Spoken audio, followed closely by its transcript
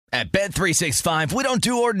At Bet365, we don't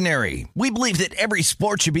do ordinary. We believe that every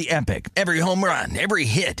sport should be epic. Every home run, every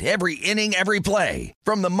hit, every inning, every play.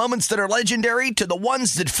 From the moments that are legendary to the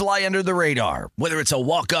ones that fly under the radar. Whether it's a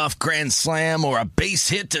walk-off grand slam or a base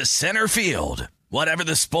hit to center field. Whatever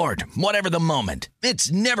the sport, whatever the moment.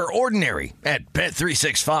 It's never ordinary at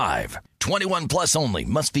Bet365. 21 plus only.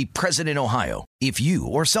 Must be present in Ohio. If you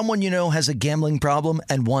or someone you know has a gambling problem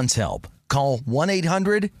and wants help, call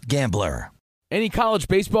 1-800-GAMBLER. Any college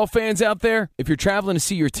baseball fans out there? If you're traveling to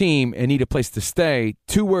see your team and need a place to stay,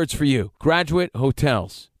 2 words for you: Graduate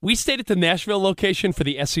Hotels. We stayed at the Nashville location for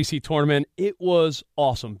the SEC tournament. It was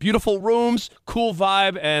awesome. Beautiful rooms, cool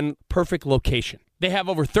vibe, and perfect location. They have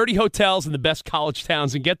over 30 hotels in the best college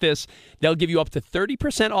towns, and get this, they'll give you up to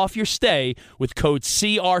 30% off your stay with code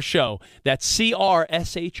CRSHOW. That's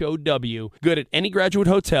CRSHOW. Good at any Graduate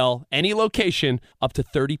Hotel, any location, up to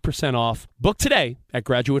 30% off. Book today at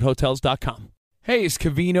graduatehotels.com. Hey, it's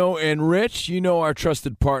Cavino and Rich. You know our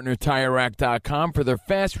trusted partner, TireRack.com, for their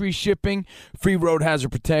fast reshipping, free road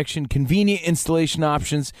hazard protection, convenient installation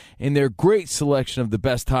options, and their great selection of the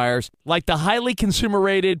best tires, like the highly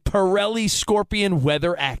consumer-rated Pirelli Scorpion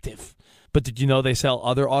Weather Active. But did you know they sell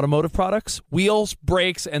other automotive products? Wheels,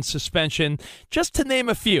 brakes, and suspension, just to name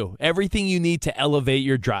a few. Everything you need to elevate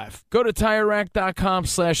your drive. Go to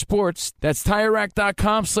TireRack.com/sports. That's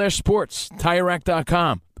TireRack.com/sports.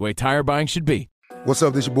 TireRack.com, the way tire buying should be. What's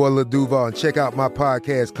up, this your boy Lil Duval, and check out my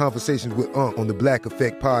podcast, Conversations with Unc, on the Black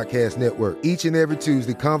Effect Podcast Network. Each and every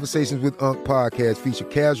Tuesday, Conversations with Unc podcast feature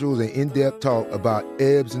casuals and in-depth talk about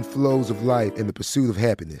ebbs and flows of life and the pursuit of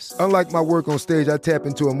happiness. Unlike my work on stage, I tap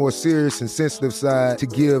into a more serious and sensitive side to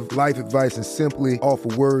give life advice and simply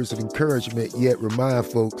offer words of encouragement, yet remind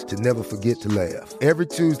folks to never forget to laugh. Every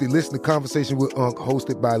Tuesday, listen to Conversations with Unc,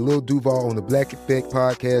 hosted by Lil Duval on the Black Effect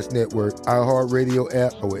Podcast Network, iHeartRadio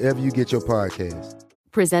app, or wherever you get your podcasts.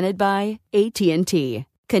 Presented by AT&T.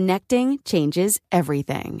 Connecting changes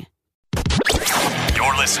everything.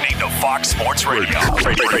 You're listening to Fox Sports Radio.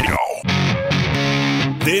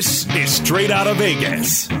 This is Straight Outta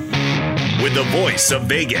Vegas. With the voice of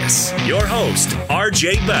Vegas, your host,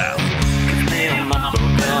 RJ Bell. Give me a number,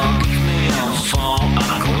 girl. Give me a phone.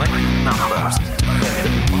 I'm collecting numbers.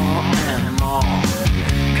 More and more.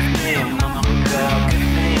 Give me a number, girl. Give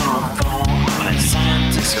me a phone. I'm a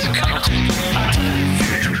scientist of counting.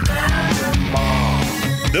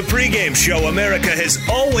 The pregame show America has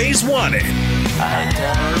always wanted. I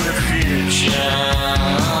tell the future.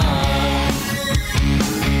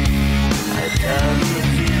 I tell the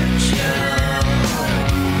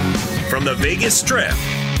future. From the Vegas Strip,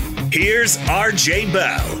 here's RJ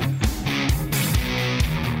Bell.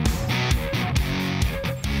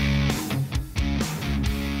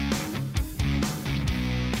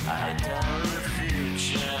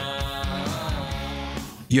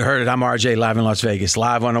 You heard it. I'm RJ, live in Las Vegas,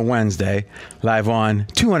 live on a Wednesday, live on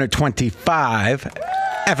 225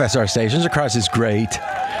 FSR stations across this great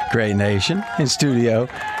nation. In studio,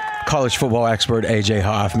 college football expert AJ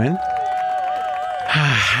Hoffman.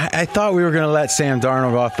 I thought we were going to let Sam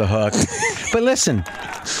Darnold off the hook. But listen,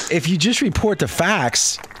 if you just report the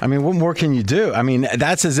facts, I mean, what more can you do? I mean,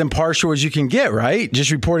 that's as impartial as you can get, right?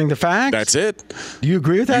 Just reporting the facts? That's it. Do you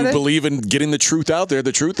agree with that? You believe in getting the truth out there.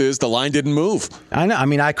 The truth is the line didn't move. I know. I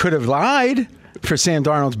mean, I could have lied for Sam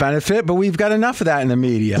Darnold's benefit, but we've got enough of that in the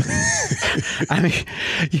media. I mean,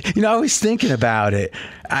 you know, I was thinking about it.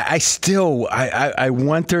 I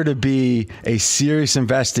want there to be a serious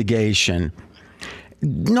investigation,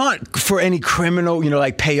 not for any criminal, you know,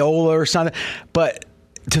 like payola or something, but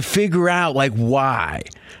to figure out like why,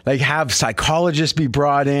 like have psychologists be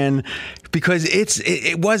brought in, because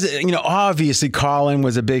it wasn't, you know, obviously Colin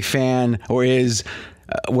was a big fan or is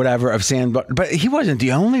whatever of Sam, but he wasn't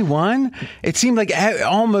the only one. It seemed like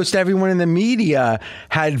almost everyone in the media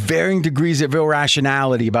had varying degrees of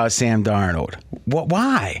irrationality about Sam Darnold.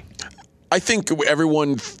 Why? I think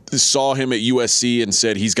everyone saw him at USC and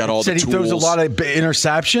said he's got all the tools. Said he throws a lot of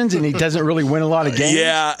interceptions and he doesn't really win a lot of games.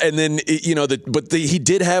 Yeah, and then he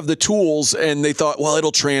did have the tools, and they thought, well,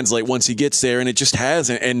 it'll translate once he gets there, and it just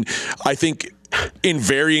hasn't. And I think in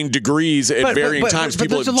varying degrees at varying times,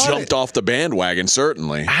 people have jumped off the bandwagon.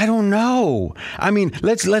 Certainly, I don't know. I mean,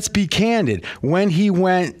 let's be candid. When he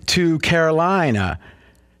went to Carolina,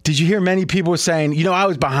 did you hear many people saying, you know, I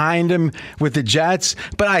was behind him with the Jets,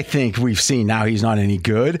 but I think we've seen now he's not any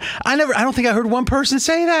good. I don't think I heard one person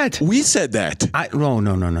say that. We said that.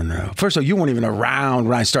 No. First of all, you weren't even around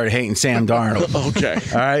when I started hating Sam Darnold. Okay.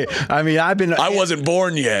 All right. I mean, I wasn't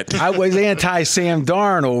born yet. I was anti-Sam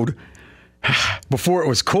Darnold before it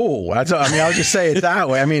was cool. I'll just say it that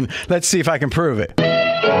way. I mean, let's see if I can prove it.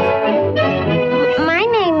 My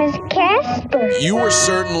name is you were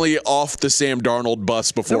certainly off the Sam Darnold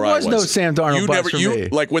bus before I was. There was no Sam Darnold bus for me.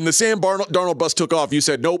 Like when the Sam Darnold bus took off, you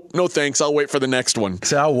said, nope, no thanks, I'll wait for the next one.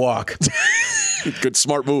 So I'll walk. Good,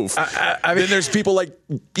 smart move. I mean, then there's people like,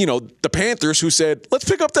 the Panthers who said, let's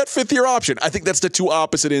pick up that fifth-year option. I think that's the two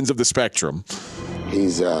opposite ends of the spectrum.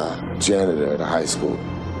 He's a janitor at a high school.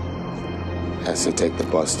 Has to take the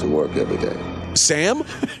bus to work every day. Sam?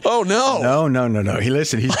 Oh, no. No.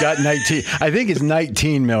 He's got 19. I think it's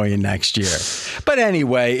 19 million next year. But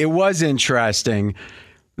anyway, it was interesting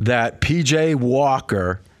that PJ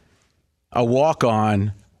Walker, a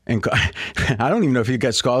walk-on, and I don't even know if he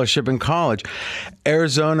got scholarship in college.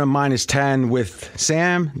 Arizona -10 with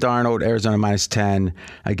Sam Darnold. Arizona -10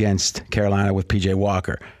 against Carolina with PJ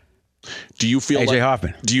Walker. Do you feel AJ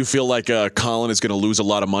Hoffman? Do you feel like Colin is going to lose a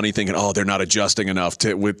lot of money thinking, they're not adjusting enough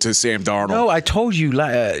to Sam Darnold? No, I told you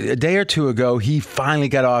a day or two ago he finally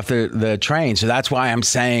got off the train, so that's why I'm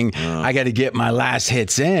saying I got to get my last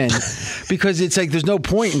hits in because it's like there's no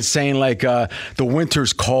point in saying like the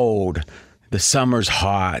winter's cold, the summer's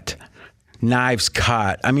hot. Knives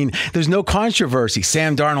cut. I mean, there's no controversy.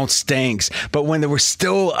 Sam Darnold stinks. But when there was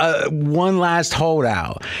still one last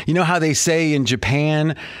holdout, you know how they say in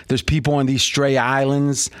Japan, there's people on these stray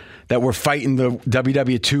islands that were fighting the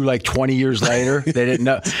WW2 like 20 years later. They didn't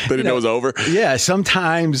know. They didn't know it was over. Yeah,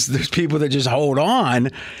 sometimes there's people that just hold on.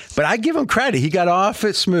 But I give him credit. He got off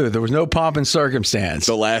it smooth. There was no pomp and circumstance.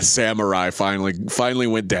 The last samurai finally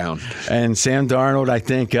went down. And Sam Darnold, I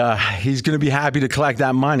think he's going to be happy to collect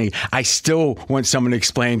that money. I still want someone to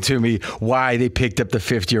explain to me why they picked up the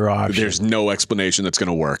fifth-year option. There's no explanation that's going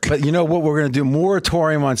to work. But you know what? We're going to do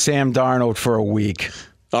moratorium on Sam Darnold for a week.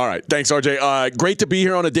 All right. Thanks, RJ. Great to be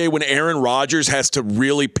here on a day when Aaron Rodgers has to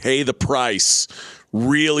really pay the price.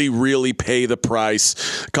 Really, really pay the price.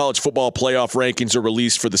 College football playoff rankings are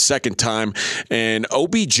released for the second time, and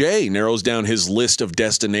OBJ narrows down his list of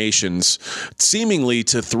destinations seemingly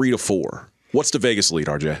to 3 to 4. What's the Vegas lead,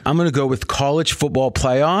 RJ? I'm going to go with college football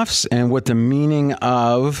playoffs and what the meaning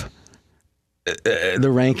of the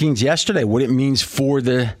rankings yesterday, what it means for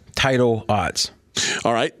the title odds.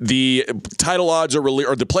 All right. The title odds are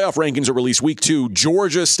or the playoff rankings are released week 2.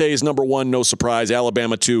 Georgia stays number 1, no surprise.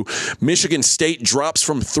 Alabama 2. Michigan State drops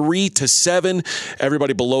from 3 to 7.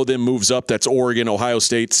 Everybody below them moves up. That's Oregon, Ohio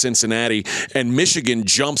State, Cincinnati. And Michigan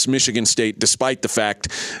jumps Michigan State despite the fact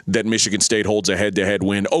that Michigan State holds a head-to-head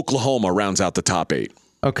win. Oklahoma rounds out the top 8.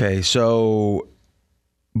 Okay, so...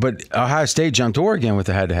 But Ohio State jumped Oregon with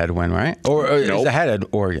a head-to-head win, right? Or nope. Is ahead of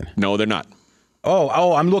Oregon? No, they're not.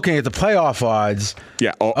 Oh, I'm looking at the playoff odds.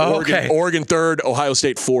 Yeah, okay. Oregon 3rd, Ohio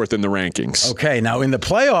State 4th in the rankings. Okay, now in the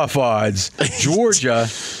playoff odds, Georgia,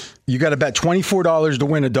 you got to bet $24 to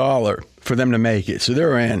win $1 for them to make it. So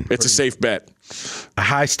they're in. It's a safe bet.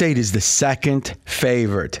 Ohio State is the second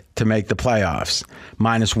favorite to make the playoffs,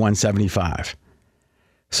 minus 175.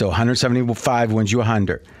 So 175 wins you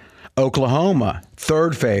 100. Oklahoma,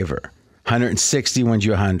 third favorite, 160 wins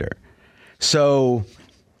you 100. So...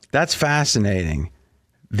 That's fascinating.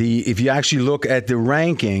 If you actually look at the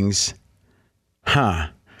rankings,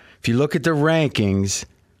 if you look at the rankings,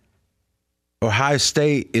 Ohio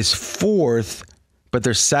State is 4th, but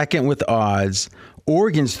they're second with odds.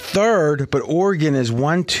 Oregon's 3rd, but Oregon is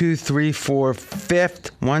 5th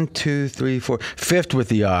with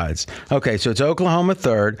the odds. Okay, so it's Oklahoma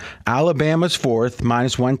 3rd, Alabama's 4th,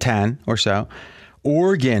 minus 110 or so.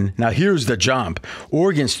 Oregon, now here's the jump.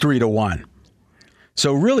 Oregon's 3 to 1.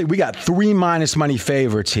 So really, we got 3 minus money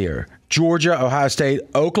favorites here. Georgia, Ohio State,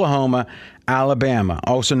 Oklahoma, Alabama,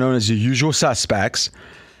 also known as the usual suspects.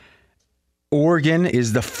 Oregon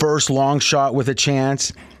is the first long shot with a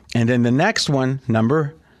chance. And then the next one,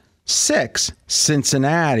 number 6,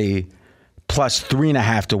 Cincinnati, plus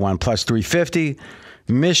 3.5 to 1, plus 350.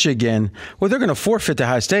 Michigan, well, they're going to forfeit the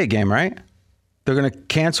Ohio State game, right? They're going to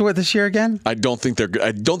cancel it this year again? I don't think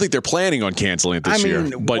they're planning on canceling it this year.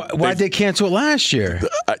 But why'd they cancel it last year?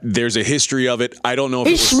 There's a history of it. I don't know if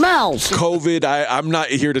it was smells. COVID. I'm not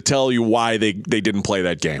here to tell you why they didn't play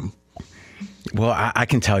that game. Well, I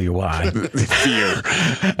can tell you why. Fear.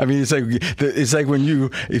 I mean, it's like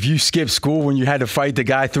if you skip school when you had to fight the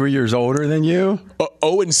guy 3 years older than you.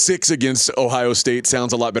 0-6 against Ohio State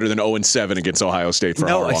sounds a lot better than 0-7 against Ohio State for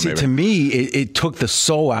Harbaugh. No, to me, it took the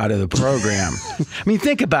soul out of the program. I mean,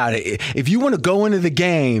 think about it. If you want to go into the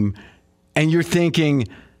game and you're thinking,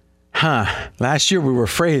 last year we were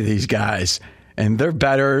afraid of these guys. And they're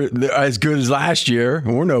better, as good as last year.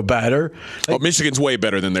 We're no better. Michigan's way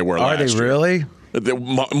better than they were last year. Are they really? They're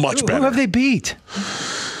much better. Who have they beat?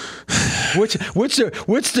 What's their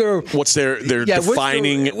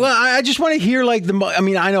defining? I just want to hear I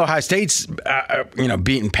know Ohio State's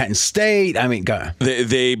beating Penn State. I mean,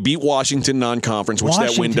 they beat Washington non-conference, which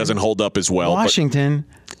that win doesn't hold up as well. Washington.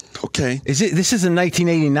 Okay. This is in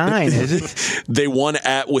 1989, is it? They won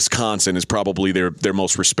at Wisconsin is probably their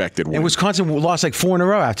most respected win. And Wisconsin lost 4 in a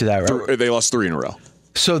row after that, right? They lost 3 in a row.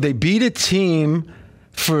 So they beat a team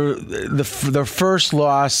for their first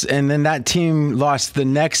loss, and then that team lost the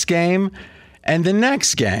next game and the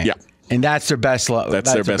next game. Yeah. And that's their best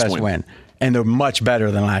that's their best win. And they're much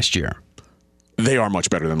better than last year. They are much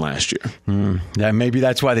better than last year. Yeah, maybe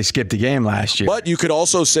that's why they skipped the game last year. But you could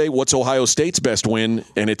also say, what's Ohio State's best win?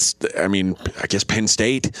 And I guess Penn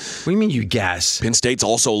State. What do you mean you guess? Penn State's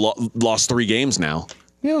also lost 3 games now.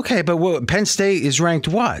 Yeah, okay, but Penn State is ranked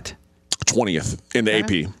what? 20th in the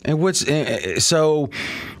AP. And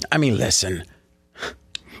listen.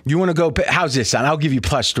 You want to go? How's this sound? I'll give you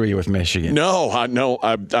 +3 with Michigan. No,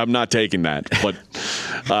 I'm not taking that.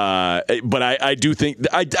 But I do think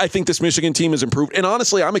I think this Michigan team has improved, and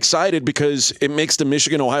honestly, I'm excited because it makes the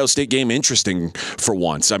Michigan-Ohio State game interesting for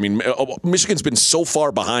once. I mean, Michigan's been so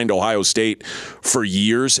far behind Ohio State for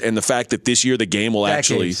years, and the fact that this year the game will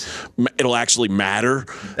actually matter.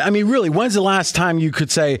 I mean, really, when's the last time you could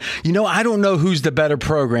say, I don't know who's the better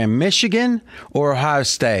program, Michigan or Ohio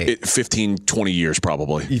State? 15, 20 years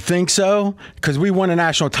probably. You think so? Because we won a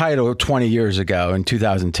national title 20 years ago in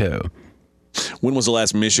 2002. When was the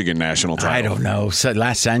last Michigan national title? I don't know.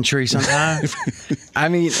 Last century sometime? I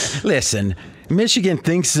mean, listen, Michigan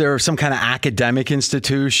thinks they're some kind of academic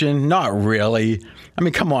institution. Not really. I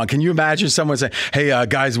mean, come on. Can you imagine someone saying, hey,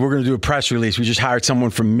 guys, we're going to do a press release. We just hired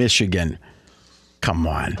someone from Michigan. Come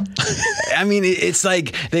on. I mean, it's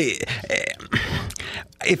like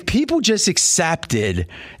if people just accepted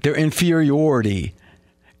their inferiority,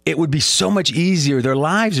 it would be so much easier. Their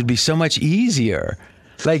lives would be so much easier.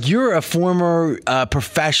 Like, you're a former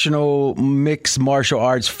professional mixed martial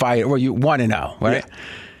arts fighter. Well, you want to know, right? Yeah.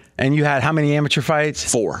 And you had how many amateur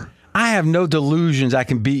fights? 4. I have no delusions I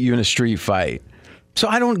can beat you in a street fight. So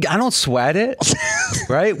I don't sweat it,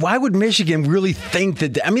 right? Why would Michigan really think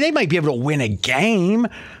that? I mean, they might be able to win a game.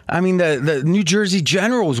 I mean, the New Jersey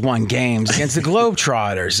Generals won games against the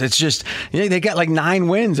Globetrotters. It's just, they got 9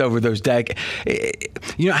 wins over those decades.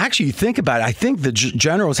 Actually, you think about it, I think the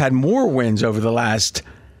Generals had more wins over the last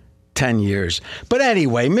 10 years. But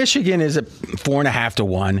anyway, Michigan is a 4.5 to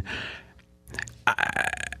 1.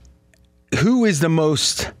 Who is the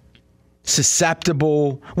most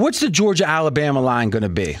susceptible? What's the Georgia-Alabama line going to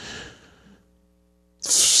be?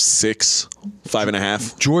 6,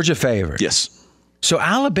 5.5. Georgia favored. Yes. So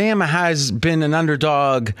Alabama has been an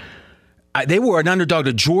underdog. They were an underdog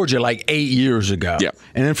to Georgia 8 years ago. Yeah.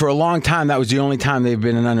 And then for a long time, that was the only time they've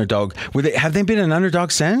been an underdog. Have they been an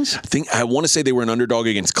underdog since? I want to say they were an underdog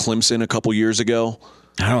against Clemson a couple years ago.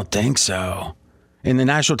 I don't think so. In the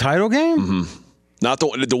national title game? Mm-hmm. Not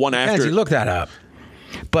the one after. Mackenzie, look that up.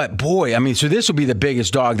 But boy, I mean, so this will be the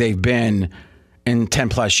biggest dog they've been in 10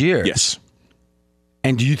 plus years. Yes.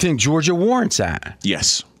 And do you think Georgia warrants that?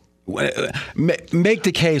 Yes. Make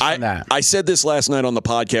the case on that. I said this last night on the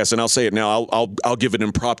podcast, and I'll say it now. I'll give an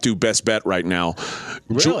impromptu best bet right now.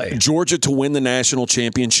 Really? Georgia to win the national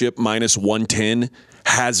championship -110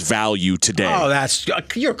 has value today. Oh,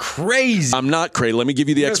 you're crazy. I'm not crazy. Let me give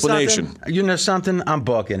you the explanation. You know something? I'm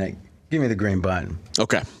booking it. Give me the green button.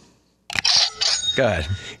 Okay. Go ahead.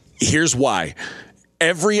 Here's why.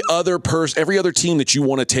 Every other team that you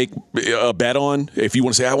want to take a bet on, if you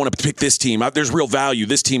want to say, I want to pick this team, there's real value,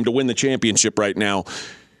 this team to win the championship right now.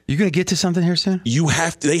 You going to get to something here soon?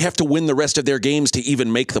 They have to win the rest of their games to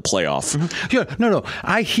even make the playoff. Mm-hmm. Yeah, no.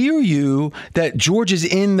 I hear you that Georgia's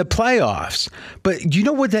in the playoffs, but you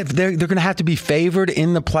know what? They're going to have to be favored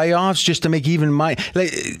in the playoffs just to make even money.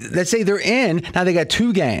 Let's say they're in. Now they got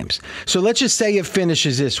 2 games. So let's just say it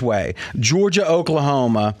finishes this way: Georgia,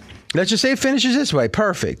 Oklahoma. Let's just say it finishes this way.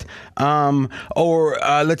 Perfect. Or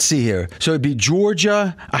let's see here. So it'd be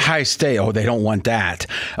Georgia, Ohio State. Oh, they don't want that.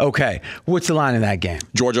 Okay. What's the line in that game?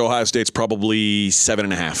 Georgia, Ohio State's probably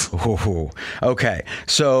 7.5. Ooh. Okay.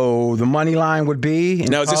 So the money line would be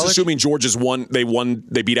now. Is this assuming Georgia's won? They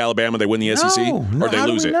beat Alabama. They win the SEC, or they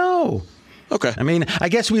lose it? No. Okay. I mean, I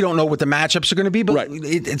guess we don't know what the matchups are going to be, but right.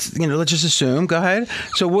 It's let's just assume. Go ahead.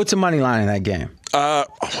 So what's the money line in that game?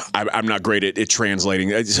 I'm not great at translating.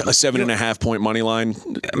 It's a 7.5 point money line.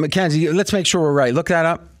 Mackenzie, let's make sure we're right. Look that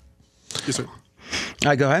up. Yes, sir. All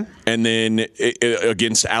right, go ahead. And then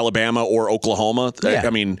against Alabama or Oklahoma, yeah. I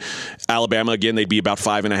mean, Alabama, again, they'd be about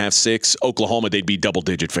 5.5, 6. Oklahoma, they'd be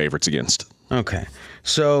double-digit favorites against. Okay.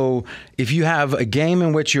 So if you have a game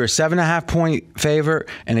in which you're a 7.5 point favorite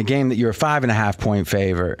and a game that you're a 5.5 point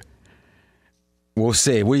favorite, we'll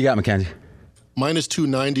see. What do you got, Mackenzie? Minus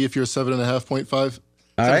 290 if you're a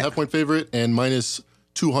 7.5 point favorite, and minus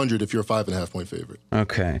 200 if you're a 5.5 point favorite.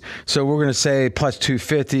 Okay. So we're going to say plus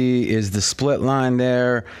 250 is the split line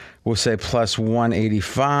there. We'll say plus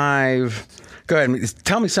 185. Go ahead.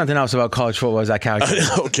 Tell me something else about college football as I calculate.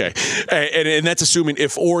 Okay. And that's assuming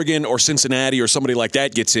if Oregon or Cincinnati or somebody like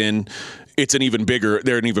that gets in, they're an even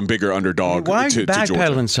bigger underdog. Why are you to Georgia.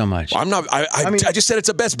 backpedaling so much? I'm not. I just said it's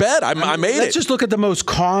a best bet. I made it. Let's just look at the most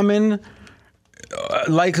common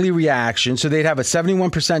likely reaction. So they'd have a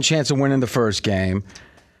 71% chance of winning the first game,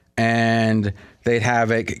 and they'd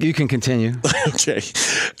have a. You can continue. Okay,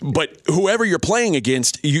 but whoever you're playing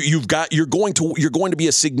against, you're going to be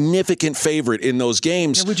a significant favorite in those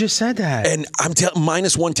games. Yeah, we just said that. And I'm telling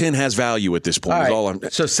minus 110 has value at this point.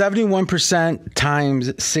 So 71% times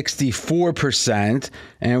 64%,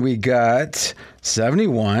 and we got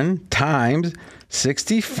 71 times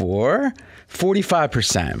 64.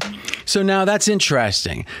 45%. So now that's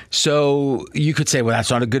interesting. So you could say, well, that's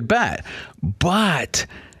not a good bet. But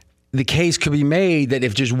the case could be made that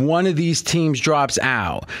if just one of these teams drops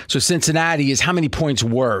out, so Cincinnati is how many points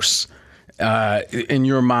worse in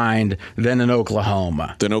your mind than in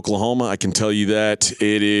Oklahoma? Than Oklahoma, I can tell you that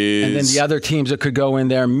it is. And then the other teams that could go in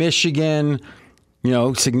there, Michigan,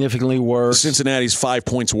 significantly worse. Cincinnati's 5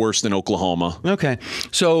 points worse than Oklahoma. Okay.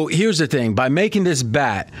 So here's the thing. By making this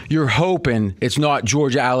bet, you're hoping it's not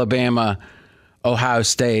Georgia, Alabama, Ohio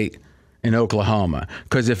State, and Oklahoma.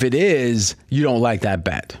 Because if it is, you don't like that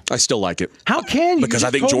bet. I still like it. How can you? Because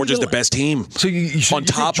I think Georgia's the best team. So on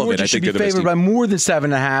top of it, I think they're the best team. By more than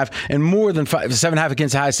 7.5 and more than 7.5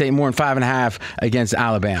 against Ohio State, more than 5.5 against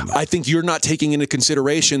Alabama. I think you're not taking into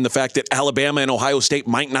consideration the fact that Alabama and Ohio State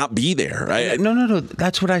might not be there. No.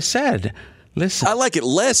 That's what I said. Listen, I like it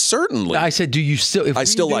less, certainly. I said, do you still? I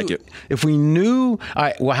still like it. If we knew, all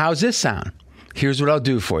right. Well, how's this sound? Here's what I'll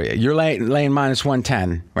do for you. You're laying minus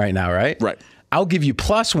 110 right now, right? Right. I'll give you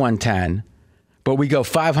plus 110, but we go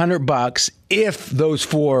 $500 if those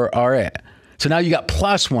four are it. So now you got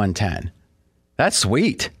plus 110. That's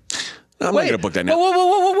sweet. I'm not going to book that now.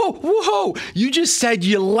 Whoa. You just said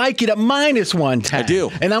you like it at minus 110. I do.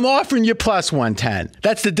 And I'm offering you plus 110.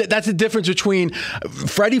 That's the difference between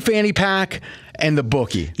Freddie Fanny Pack and the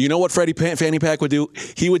bookie. You know what Freddie Fanny Pack would do?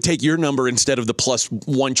 He would take your number instead of the plus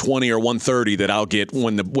 120 or 130 that I'll get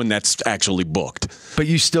when that's actually booked. But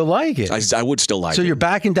you still like it. I would still like it. So you're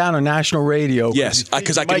backing down on national radio. Yes,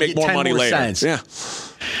 because I can make more money later. Cents. Yeah.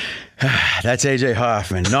 That's A.J.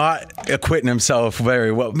 Hoffman, not acquitting himself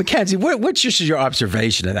very well. Mackenzie, what's just your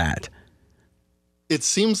observation of that? It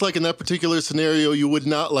seems like in that particular scenario, you would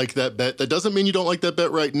not like that bet. That doesn't mean you don't like that bet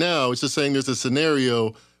right now. It's just saying there's a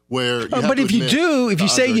scenario where you have but to if you do, if you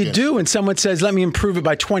say you again. do, and someone says, let me improve it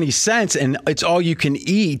by 20 cents, and it's all you can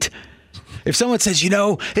eat. If someone says,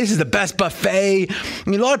 this is the best buffet,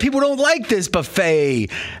 a lot of people don't like this buffet.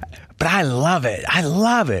 But I love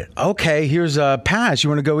it. Okay, here's a pass. You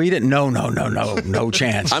want to go eat it? No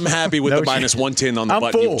chance. I'm happy with the minus 110 on the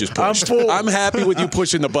button you've just pushed. I'm full. I'm happy with you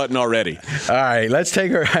pushing the button already. All right, let's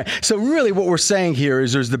take her. So really what we're saying here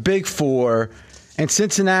is there's the big four and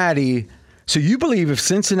Cincinnati. So you believe if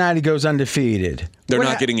Cincinnati goes undefeated, they're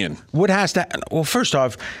not getting in. What has to? Well, first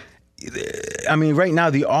off, right now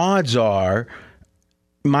the odds are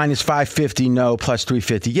minus 550 no, plus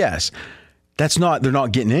 350 yes. They're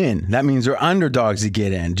not getting in. That means they're underdogs to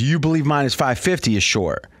get in. Do you believe minus 550 is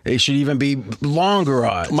short? It should even be longer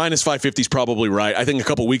odds. Minus 550 is probably right. I think a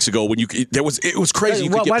couple weeks ago it was crazy.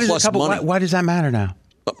 You could get plus money. Why does that matter now?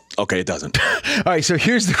 Okay, it doesn't. All right, so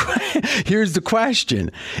here's the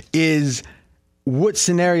question: is what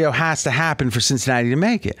scenario has to happen for Cincinnati to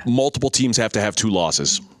make it? Multiple teams have to have 2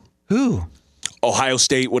 losses. Who? Ohio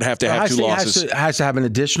State would have to have 2 losses. Has to have an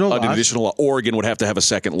additional loss. Oregon would have to have a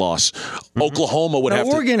second loss. Mm-hmm. Oklahoma would have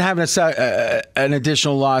to. Oregon having an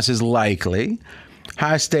additional loss is likely.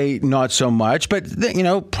 Ohio State, not so much, but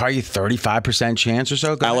probably 35% chance or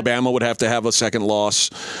so. Alabama would have to have a second loss.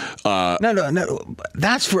 No.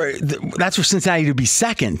 That's for Cincinnati to be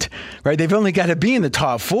second, right? They've only got to be in the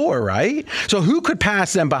top 4, right? So who could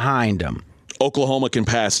pass them behind them? Oklahoma can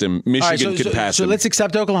pass them. Michigan can pass them. So let's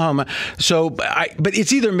accept Oklahoma. But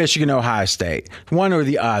it's either Michigan or Ohio State, one or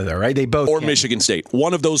the other, right? They both can. Michigan State.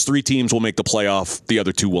 One of those 3 teams will make the playoff. The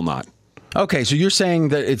other 2 will not. Okay, so you're saying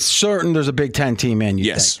that it's certain there's a Big Ten team in.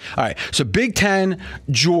 Yes. Think. All right. So Big Ten,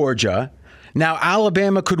 Georgia, Now,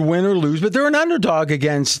 Alabama could win or lose, but they're an underdog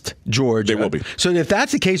against Georgia. They will be. So if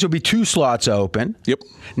that's the case, there'll be 2 slots open. Yep.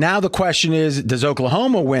 Now the question is, does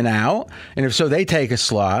Oklahoma win out? And if so, they take a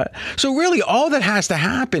slot. So really, all that has to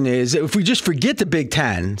happen is, if we just forget the Big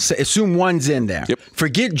Ten, assume one's in there. Yep.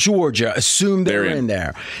 Forget Georgia, assume they're in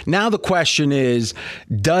there. Now the question is,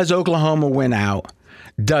 does Oklahoma win out?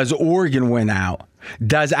 Does Oregon win out?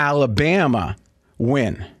 Does Alabama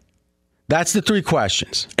win? That's the 3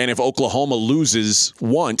 questions. And if Oklahoma loses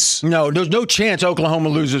once... No, there's no chance Oklahoma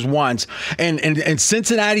loses once. And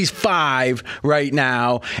Cincinnati's 5 right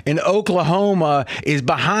now, and Oklahoma is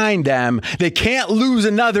behind them. They can't lose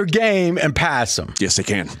another game and pass them. Yes, they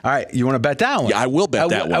can. All right, you want to bet that one? Yeah, I will bet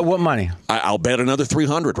that one. At what money? I'll bet another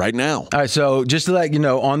 300 right now. All right, so just to let you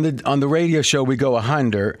know, on the radio show, we go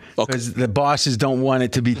 100 because the bosses don't want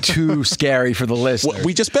it to be too scary for the listeners. Well,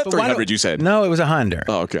 we just bet 300, you said. No, it was 100.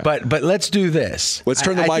 Oh, okay. But let's do this. Let's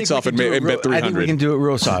turn the mics off and bet 300. I think we can do it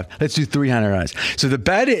real soft. Let's do 300 on us. So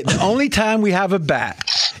the only time we have a bet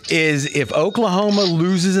is if Oklahoma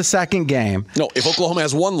loses a second game. No, if Oklahoma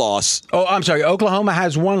has 1 loss. Oh, I'm sorry. Oklahoma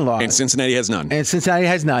has 1 loss. And Cincinnati has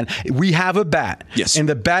none. We have a bet. Yes. And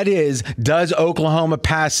the bet is, does Oklahoma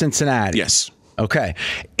pass Cincinnati? Yes. Okay.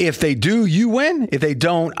 If they do, you win. If they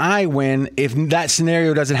don't, I win. If that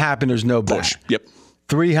scenario doesn't happen, there's no bet. Push. Yep.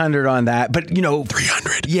 300 on that. But,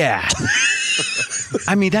 300. Yeah.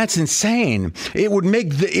 I mean, that's insane. It would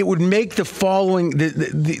make the following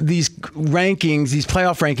these rankings, these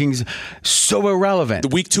playoff rankings, so irrelevant. The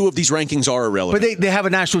week 2 of these rankings are irrelevant. But they have a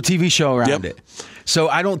national TV show around it. So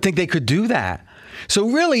I don't think they could do that. So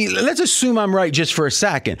really, let's assume I'm right just for a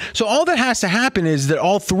second. So all that has to happen is that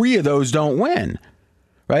all 3 of those don't win.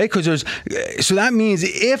 Right? So that means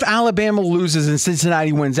if Alabama loses and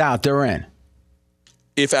Cincinnati wins out, they're in.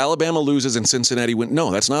 If Alabama loses and Cincinnati wins,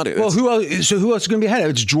 no, that's not it. Well, who else is going to be ahead?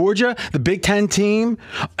 It's Georgia, the Big Ten team.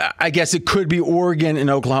 I guess it could be Oregon and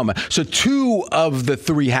Oklahoma. So 2 of the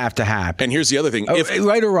 3 have to happen. And here's the other thing.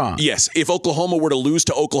 Right or wrong? Yes. If Oklahoma were to lose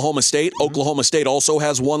to Oklahoma State, Oklahoma State also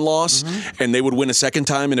has 1 loss, and they would win a second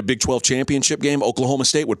time in a Big 12 championship game, Oklahoma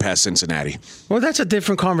State would pass Cincinnati. Well, that's a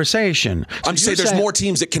different conversation. I'm just saying there's more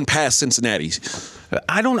teams that can pass Cincinnati.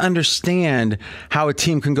 I don't understand how a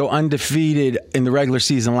team can go undefeated in the regular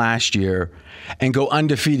season last year and go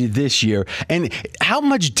undefeated this year. And how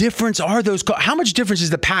much difference are those? How much difference is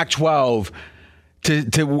the Pac-12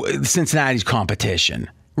 to Cincinnati's competition?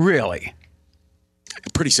 Really?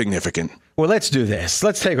 Pretty significant. Well, let's do this.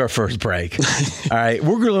 Let's take our first break. All right,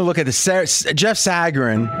 we're going to look at Jeff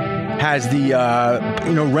Sagarin has the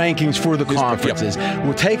rankings for the conferences. Yep.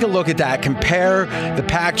 We'll take a look at that. Compare the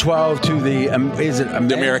Pac-12 to the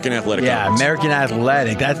American Athletic. Yeah, Conference. American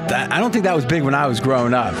Athletic. I don't think that was big when I was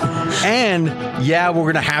growing up. And we're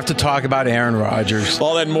going to have to talk about Aaron Rodgers.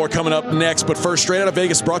 All that and more coming up next. But first, Straight Out of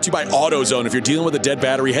Vegas, brought to you by AutoZone. If you're dealing with a dead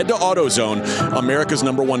battery, head to AutoZone, America's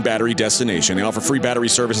 #1 battery destination. They offer free battery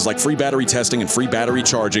services like free battery testing and free battery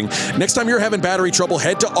charging. Next time you're having battery trouble,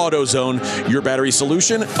 head to AutoZone, your battery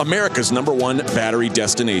solution, America's #1 battery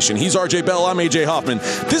destination. He's RJ Bell. I'm AJ Hoffman.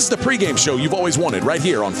 This is the pregame show you've always wanted right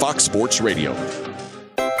here on Fox Sports Radio.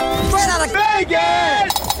 Straight Out of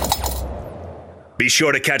Vegas! Be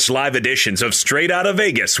sure to catch live editions of Straight Out of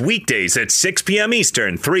Vegas weekdays at 6 p.m.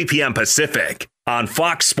 Eastern, 3 p.m. Pacific on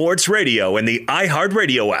Fox Sports Radio and the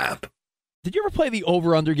iHeartRadio app. Did you ever play the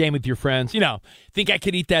over-under game with your friends? Think I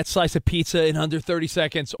could eat that slice of pizza in under 30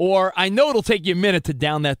 seconds? Or I know it'll take you a minute to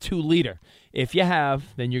down that 2-liter. If you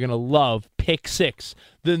have, then you're going to love Pick 6,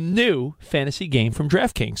 the new fantasy game from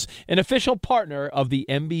DraftKings, an official partner of the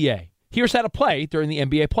NBA. Here's how to play during the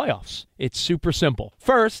NBA playoffs. It's super simple.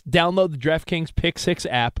 First, download the DraftKings Pick 6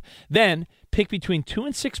 app. Then, pick between 2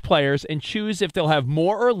 and 6 players and choose if they'll have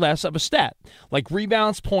more or less of a stat, like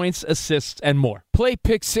rebounds, points, assists, and more. Play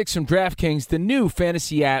Pick 6 from DraftKings, the new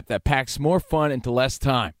fantasy app that packs more fun into less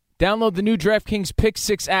time. Download the new DraftKings Pick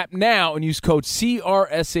 6 app now and use code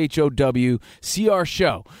CRSHOW,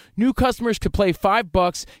 CRSHOW. New customers could play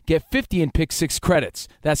 $5, get 50 in Pick 6 credits.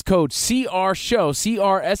 That's code CRSHOW,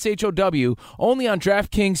 CRSHOW, only on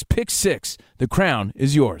DraftKings Pick 6. The crown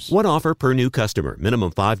is yours. One offer per new customer.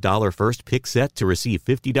 Minimum $5 first pick set to receive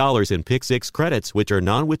 $50 in Pick 6 credits, which are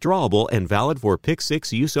non-withdrawable and valid for Pick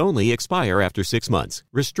 6 use only. Expire after 6 months.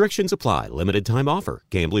 Restrictions apply. Limited time offer.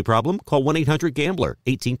 Gambling problem? Call 1-800-GAMBLER.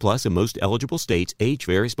 18 plus in most eligible states. Age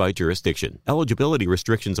varies by jurisdiction. Eligibility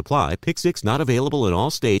restrictions apply. Pick 6 not available in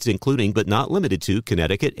all states, including but not limited to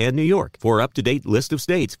Connecticut and New York. For up-to-date list of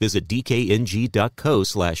states, visit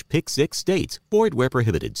dkng.co/pick6states. Void where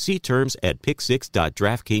prohibited. See terms at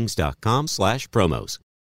pick6.draftkings.com/promos.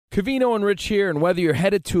 Covino and Rich here, and whether you're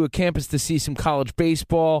headed to a campus to see some college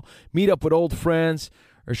baseball, meet up with old friends,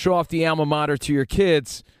 or show off the alma mater to your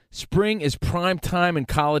kids, spring is prime time in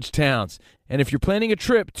college towns. And if you're planning a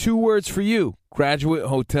trip, 2 words for you: Graduate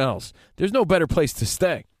Hotels. There's no better place to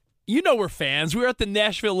stay. You know we're fans. We were at the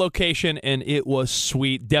Nashville location, and it was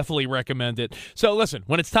sweet. Definitely recommend it. So listen,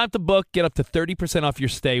 when it's time to book, get up to 30% off your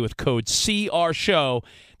stay with code CRSHOW.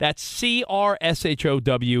 That's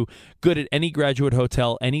CRSHOW. Good at any Graduate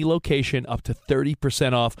Hotel, any location, up to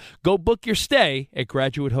 30% off. Go book your stay at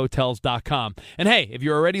graduatehotels.com. And hey, if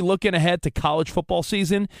you're already looking ahead to college football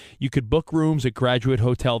season, you could book rooms at Graduate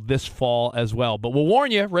Hotel this fall as well. But we'll warn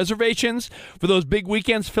you, reservations for those big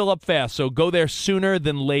weekends fill up fast, so go there sooner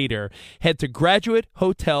than later. Head to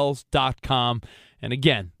graduatehotels.com. And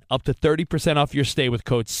again, up to 30% off your stay with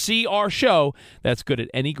code CRSHOW. That's good at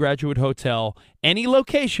any Graduate Hotel, any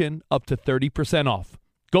location, up to 30% off.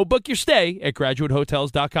 Go book your stay at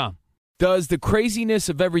graduatehotels.com. Does the craziness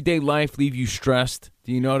of everyday life leave you stressed?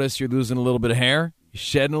 Do you notice you're losing a little bit of hair? You're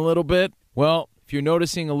shedding a little bit? Well, if you're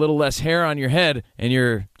noticing a little less hair on your head and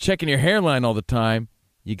you're checking your hairline all the time,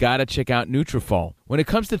 you got to check out Nutrafol. When it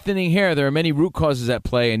comes to thinning hair, there are many root causes at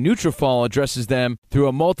play, and Nutrafol addresses them through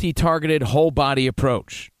a multi-targeted whole-body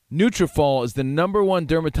approach. Nutrafol is the #1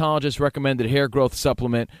 dermatologist-recommended hair growth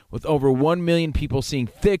supplement, with over 1 million people seeing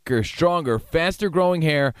thicker, stronger, faster-growing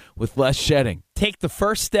hair with less shedding. Take the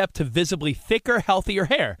first step to visibly thicker, healthier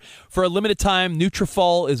hair. For a limited time,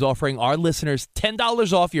 Nutrafol is offering our listeners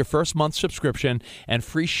 $10 off your first month subscription and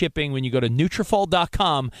free shipping when you go to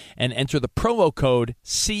Nutrafol.com and enter the promo code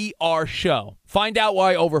CRSHOW. Find out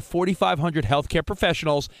why over 4,500 healthcare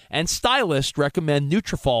professionals and stylists recommend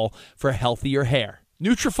Nutrafol for healthier hair.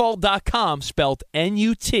 Nutrafol.com, spelled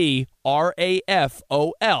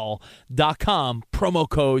Nutrafol.com, promo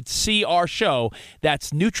code CRSHOW. That's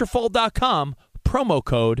Nutrafol.com, promo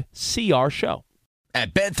code CRSHOW.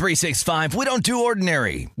 At Bet365, we don't do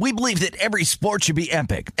ordinary. We believe that every sport should be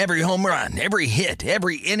epic. Every home run, every hit,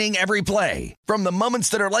 every inning, every play. From the moments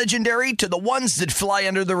that are legendary to the ones that fly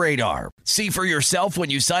under the radar. See for yourself when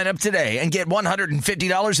you sign up today and get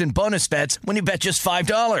 $150 in bonus bets when you bet just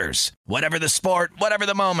 $5. Whatever the sport, whatever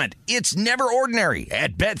the moment, it's never ordinary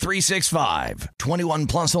at Bet365. 21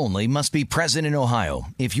 plus only. Must be present in Ohio.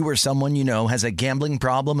 If you or someone you know has a gambling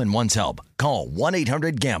problem and wants help, call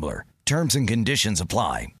 1-800-GAMBLER. Terms and conditions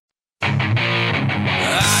apply.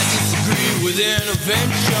 I disagree with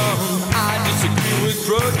intervention. I disagree with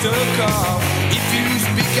protocol. If you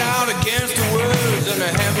speak out against the words, then the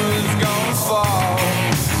hammer's gonna fall.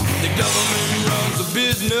 The government runs a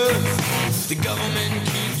business. The government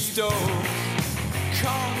keeps stores.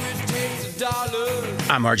 Congress takes the dollars.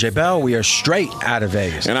 I'm RJ Bell. We are straight out of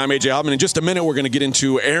Vegas. And I'm AJ Hoffman. In just a minute, we're going to get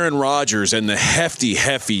into Aaron Rodgers and the hefty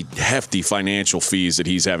financial fees that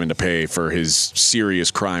he's having to pay for his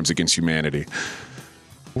serious crimes against humanity.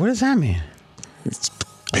 What does that mean? It's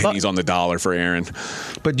pennies on the dollar for Aaron.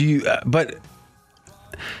 But do you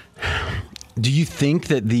think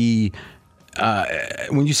that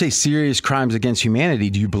when you say serious crimes against humanity,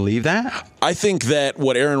 do you believe that? I think that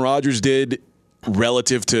what Aaron Rodgers did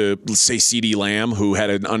relative to, let's say, CeeDee Lamb, who had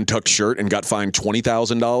an untucked shirt and got fined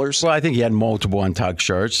 $20,000. Well, I think he had multiple untucked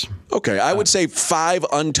shirts. Okay, I would say 5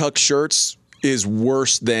 untucked shirts is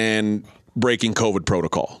worse than breaking COVID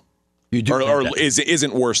protocol. You do, or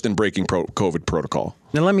isn't worse than breaking COVID protocol.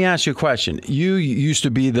 Now, let me ask you a question. You used to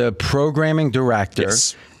be the programming director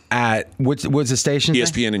at what's the station?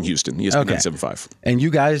 ESPN in Houston, ESPN 975. And you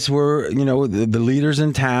guys were, the leaders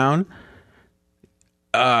in town.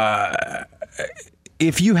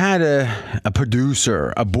 If you had a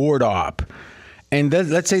producer, a board op, and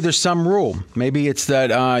let's say there's some rule, maybe it's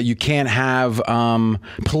that you can't have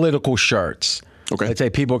political shirts. Okay. Let's say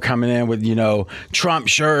people are coming in with, Trump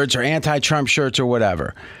shirts or anti-Trump shirts or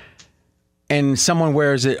whatever. And someone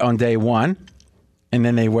wears it on day 1, and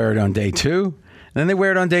then they wear it on day 2, and then they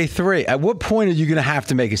wear it on day 3. At what point are you going to have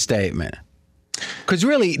to make a statement? Because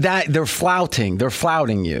really, they're flouting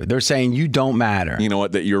you. They're saying you don't matter. You know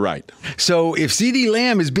what? You're right. So if CeeDee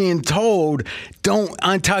Lamb is being told, don't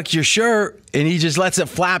untuck your shirt, and he just lets it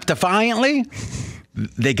flap defiantly,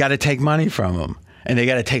 they got to take money from him. And they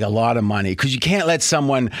got to take a lot of money. Because you can't let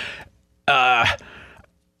someone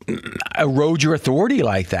erode your authority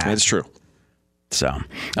like that. That's true. So, all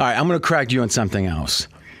right, I'm going to correct you on something else.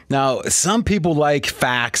 Now, some people like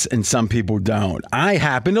facts and some people don't. I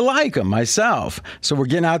happen to like them myself. So we're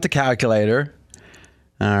getting out the calculator.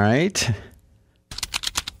 All right.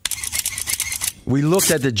 We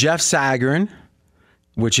looked at the Jeff Sagarin,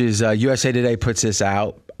 which is USA Today puts this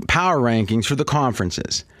out, power rankings for the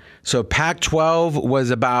conferences. So Pac-12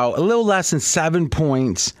 was about a little less than 7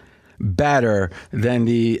 points better than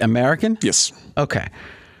the American? Yes. Okay.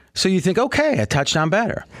 So you think, okay, a touchdown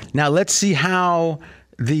better. Now let's see how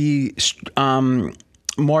the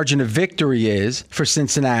margin of victory is for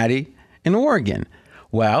Cincinnati and Oregon.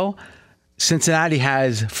 Well, Cincinnati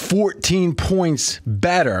has 14 points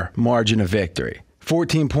better margin of victory.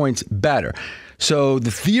 14 points better. So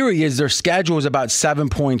the theory is their schedule is about 7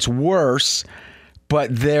 points worse,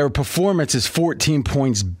 but their performance is 14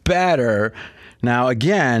 points better. Now,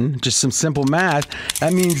 again, just some simple math.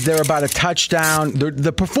 That means they're about a touchdown.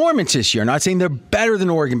 The performance this year, not saying they're better than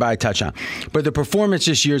Oregon by a touchdown, but the performance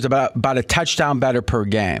this year is about a touchdown better per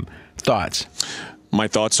game. Thoughts? My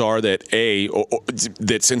thoughts are that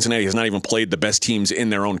that Cincinnati has not even played the best teams in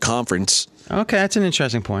their own conference. Okay, that's an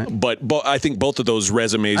interesting point. But I think both of those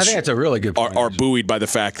resumes I think that's a really good point. Are buoyed by the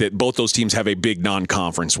fact that both those teams have a big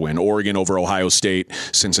non-conference win. Oregon over Ohio State,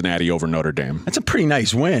 Cincinnati over Notre Dame. That's a pretty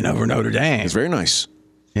nice win over Notre Dame. It's very nice.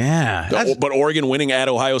 Yeah. But Oregon winning at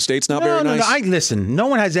Ohio State's not very nice. No. Listen, no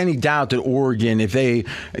one has any doubt that Oregon, if they,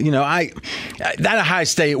 that Ohio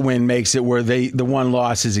State win makes it where the one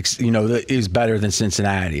loss is better than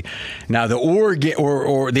Cincinnati. Now the Oregon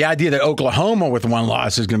or the idea that Oklahoma with one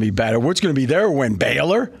loss is going to be better. What's going to be their win?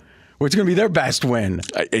 Baylor? What's going to be their best win?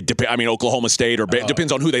 Oklahoma State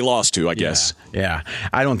depends on who they lost to, I guess. Yeah.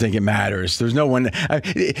 I don't think it matters. There's no one.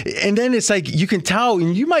 And then it's like you can tell,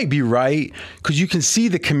 and you might be right, because you can see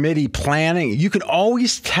the committee planning. You can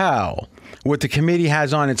always tell what the committee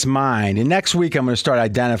has on its mind. And next week, I'm going to start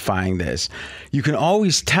identifying this. You can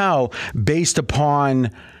always tell based upon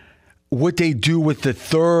what they do with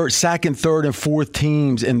the second, third, and fourth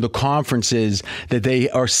teams in the conferences that they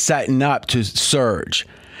are setting up to surge.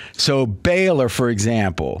 So Baylor, for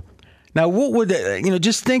example. Now, what would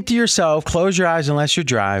just think to yourself, close your eyes unless you're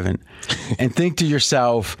driving, and think to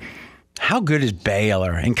yourself, how good is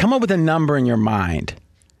Baylor? And come up with a number in your mind.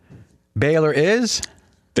 Baylor is?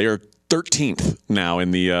 They are 13th now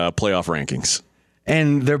in the playoff rankings.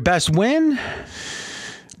 And their best win?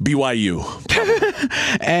 BYU.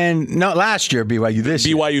 And not last year, BYU this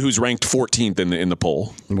year. BYU, who's ranked 14th in the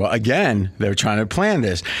poll. Well, again, they're trying to plan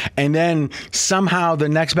this. And then somehow the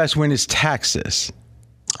next best win is Texas.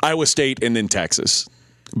 Iowa State and then Texas.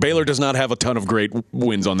 Baylor does not have a ton of great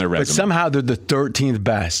wins on their resume. But somehow they're the 13th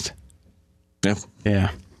best. Yeah. Yeah.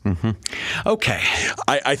 Mm-hmm. Okay.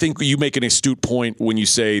 I think you make an astute point when you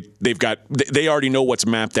say they already know what's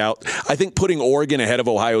mapped out. I think putting Oregon ahead of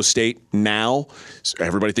Ohio State now,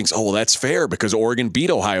 everybody thinks, oh, well, that's fair because Oregon beat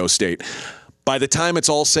Ohio State. By the time it's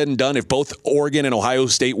all said and done, if both Oregon and Ohio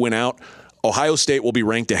State win out, Ohio State will be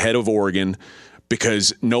ranked ahead of Oregon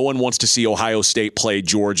because no one wants to see Ohio State play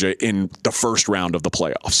Georgia in the first round of the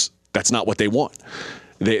playoffs. That's not what they want.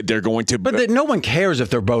 They're going to... But no one cares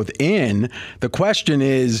if they're both in. The question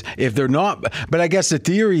is if they're not. But I guess the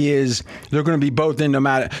theory is they're going to be both in no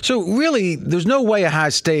matter... So really, there's no way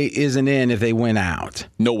Ohio State isn't in if they win out.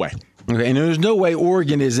 No way. Okay, and there's no way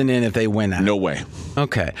Oregon isn't in if they win out. No way.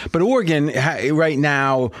 Okay. But Oregon, right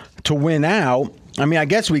now, to win out... I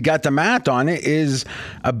guess we got the math on it, is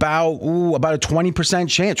about a 20%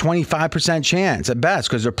 chance, 25% chance at best,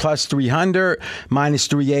 because they're plus 300, minus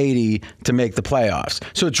 380 to make the playoffs.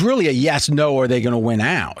 So it's really a yes, no, are they going to win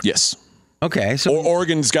out? Yes. Okay. So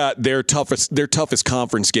Oregon's got their toughest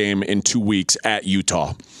conference game in 2 weeks at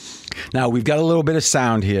Utah. Now, we've got a little bit of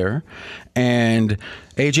sound here, and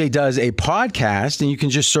AJ does a podcast, and you can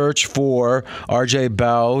just search for RJ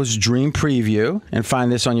Bell's Dream Preview and find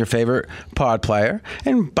this on your favorite pod player.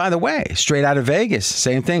 And by the way, Straight Out of Vegas,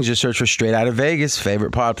 same thing. Just search for Straight Out of Vegas,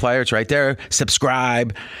 favorite pod player. It's right there.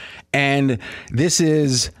 Subscribe. And this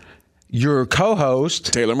is your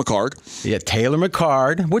co-host, Taylor McCard. Yeah, Taylor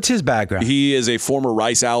McCard. What's his background? He is a former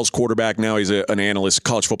Rice Owls quarterback. Now he's an analyst,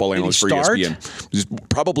 college football analyst for ESPN. He's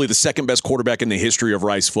probably the second best quarterback in the history of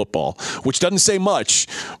Rice football, which doesn't say much,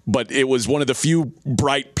 but it was one of the few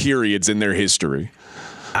bright periods in their history.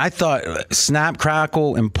 I thought Snap,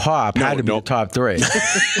 Crackle, and Pop had to be the top three.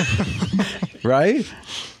 Right?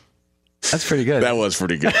 That's pretty good. That was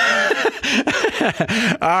pretty good.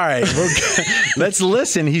 All right. Let's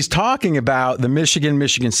listen. He's talking about the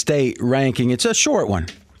Michigan State ranking. It's a short one.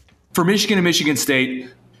 For Michigan and Michigan State,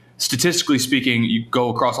 statistically speaking, you go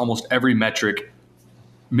across almost every metric.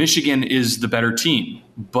 Michigan is the better team,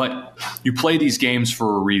 but you play these games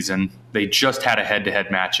for a reason. They just had a head-to-head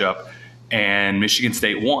matchup, and Michigan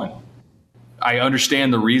State won. I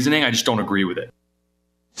understand the reasoning. I just don't agree with it.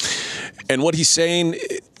 And what he's saying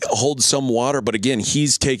holds some water, but again,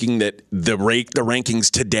 he's taking that the rankings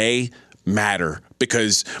today matter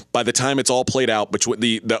because by the time it's all played out between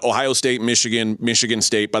the Ohio State, Michigan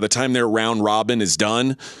State, by the time their round robin is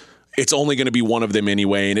done, it's only going to be one of them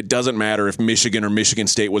anyway, and it doesn't matter if Michigan or Michigan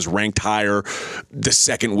State was ranked higher the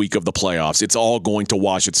second week of the playoffs. It's all going to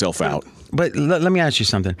wash itself out. But let me ask you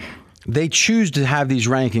something. They choose to have these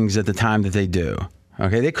rankings at the time that they do.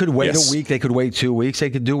 Okay, they could wait a week, they could wait 2 weeks, they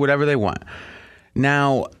could do whatever they want.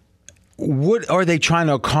 Now, what are they trying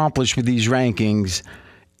to accomplish with these rankings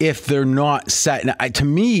if they're not setting? To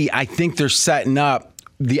me, I think they're setting up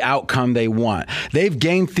the outcome they want. They've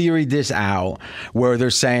game theoried this out where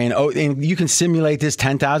they're saying, oh, and you can simulate this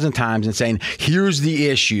 10,000 times and saying, here's the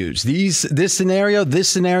issues. This scenario, and this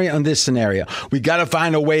scenario. We got to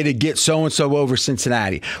find a way to get so-and-so over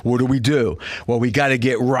Cincinnati. What do? Well, we got to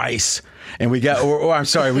get Rice. And we got,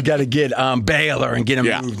 we got to get Baylor and get him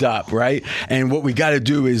moved up, right? And what we got to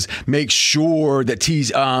do is make sure that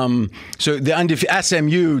so the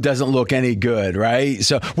SMU doesn't look any good, right?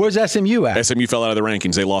 So where's SMU at? SMU fell out of the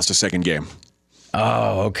rankings. They lost a second game.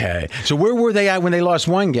 Oh, okay. So where were they at when they lost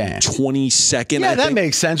one game? 22nd. Yeah, that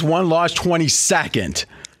makes sense. One loss, 22nd.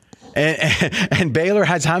 And Baylor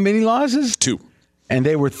has how many losses? 2. And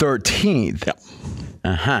they were 13th. Yep.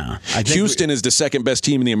 Houston is the second best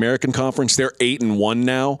team in the American Conference. They're 8-1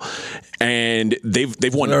 now, and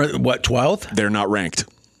they've won. They're, what, 12th? They're not ranked.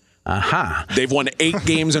 They've won 8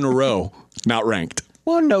 games in a row, not ranked.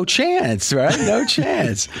 Well, no chance, right? No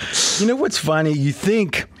chance. You know what's funny? You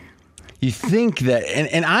think that,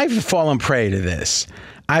 and I've fallen prey to this.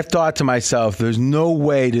 I've thought to myself, there's no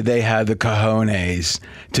way do they have the cojones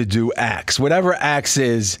to do X, whatever X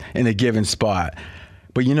is in a given spot.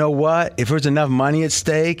 But you know what? If there's enough money at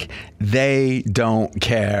stake, they don't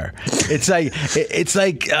care. It's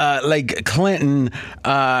like Clinton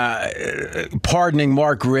pardoning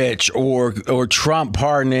Mark Rich or Trump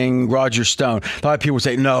pardoning Roger Stone. A lot of people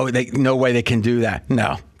say, no way they can do that.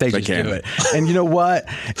 No, they just do it. And you know what?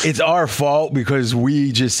 It's our fault because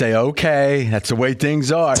we just say, okay, that's the way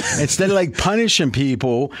things are. Instead of like punishing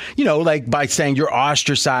people, like by saying you're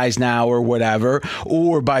ostracized now or whatever,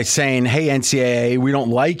 or by saying, hey, NCAA, we don't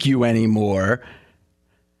like you anymore.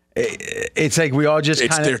 It's like we all just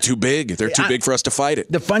they're too big. They're too big for us to fight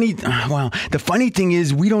it. The funny thing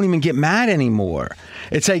is we don't even get mad anymore.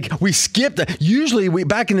 It's like we skipped. Usually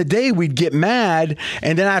back in the day we'd get mad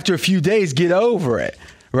and then after a few days get over it.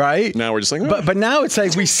 Right? Now we're just like, but now it's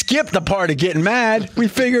like we skipped the part of getting mad. We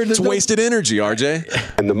figured it's wasted energy,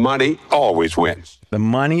 RJ. And the money always wins. The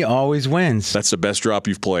money always wins. That's the best drop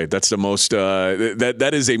you've played. That's the most.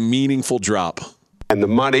 That is a meaningful drop. And the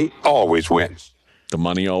money always wins. The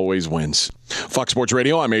money always wins. Fox Sports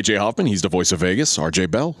Radio, I'm A.J. Hoffman. He's the voice of Vegas, R.J.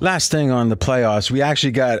 Bell. Last thing on the playoffs, we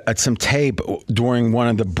actually got some tape during one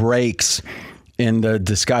of the breaks in the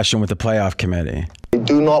discussion with the playoff committee. I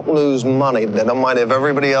do not lose money. They don't mind if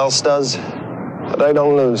everybody else does, but I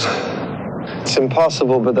don't lose. It's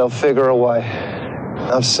impossible, but they'll figure a way.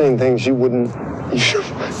 I've seen things you wouldn't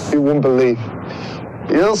believe.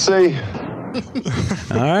 You'll see.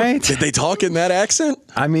 All right. Did they talk in that accent?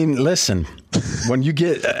 I mean, listen. When you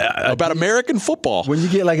get about American football, when you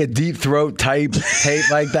get like a deep throat type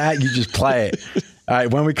tape like that, you just play it. All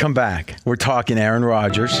right, when we come back, we're talking Aaron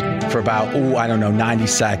Rodgers for about 90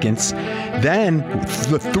 seconds. Then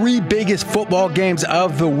the 3 biggest football games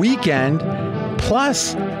of the weekend,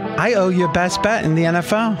 plus I owe you a best bet in the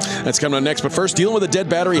NFL. That's coming up next. But first, dealing with a dead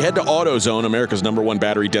battery, head to AutoZone, America's #1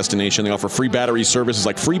 battery destination. They offer free battery services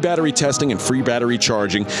like free battery testing and free battery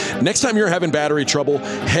charging. Next time you're having battery trouble,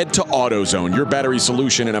 head to AutoZone, your battery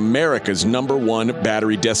solution and America's #1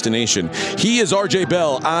 battery destination. He is RJ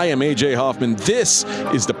Bell. I am AJ Hoffman. This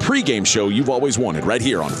is the pregame show you've always wanted right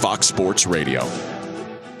here on Fox Sports Radio.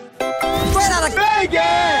 Straight out of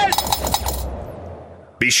Vegas!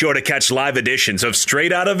 Be sure to catch live editions of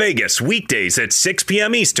Straight Outta Vegas weekdays at 6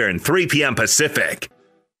 p.m. Eastern, 3 p.m. Pacific.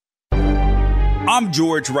 I'm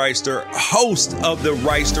George Reister, host of the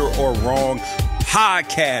Reister or Wrong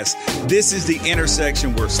podcast. This is the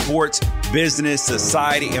intersection where sports, business,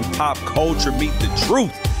 society, and pop culture meet the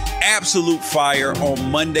truth. Absolute fire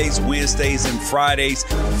on Mondays, Wednesdays, and Fridays.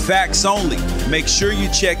 Facts only. Make sure you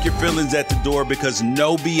check your feelings at the door because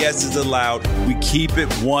no BS is allowed. We keep it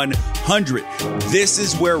 100. This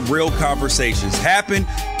is where real conversations happen.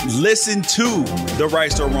 Listen to the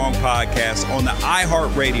Right or Wrong podcast on the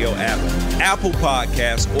iHeartRadio app, Apple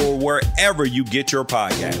Podcasts, or wherever you get your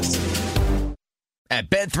podcasts. At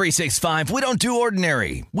Bet365, we don't do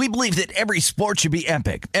ordinary. We believe that every sport should be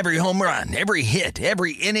epic. Every home run, every hit,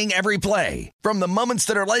 every inning, every play. From the moments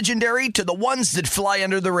that are legendary to the ones that fly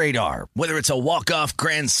under the radar. Whether it's a walk-off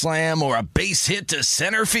grand slam or a base hit to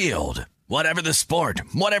center field. Whatever the sport,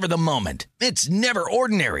 whatever the moment. It's never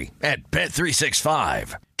ordinary at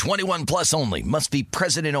Bet365. 21 plus only. Must be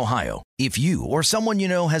present in Ohio. If you or someone you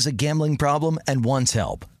know has a gambling problem and wants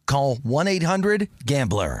help, call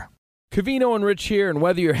 1-800-GAMBLER. Covino and Rich here, and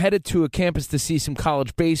whether you're headed to a campus to see some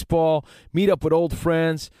college baseball, meet up with old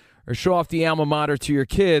friends, or show off the alma mater to your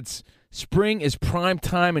kids, spring is prime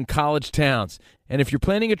time in college towns. And if you're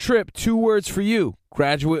planning a trip, 2 words for you: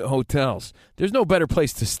 Graduate Hotels. There's no better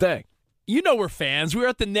place to stay. You know we're fans. We were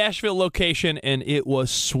at the Nashville location, and it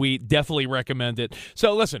was sweet. Definitely recommend it.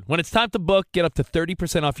 So listen, when it's time to book, get up to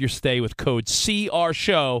 30% off your stay with code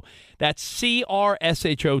CRSHOW. That's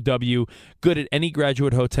CRSHOW. Good at any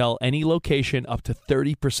Graduate Hotel, any location, up to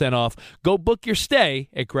 30% off. Go book your stay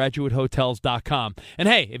at graduatehotels.com. And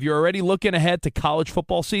hey, if you're already looking ahead to college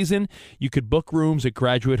football season, you could book rooms at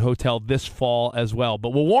Graduate Hotel this fall as well.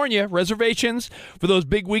 But we'll warn you, reservations for those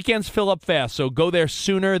big weekends fill up fast, so go there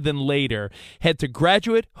sooner than later. Head to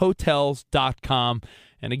graduatehotels.com.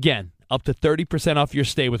 And again, up to 30% off your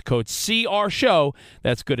stay with code CRSHOW.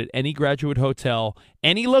 That's good at any Graduate Hotel,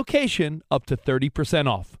 any location, up to 30%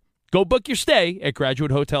 off. Go book your stay at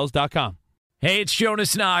graduatehotels.com. Hey, it's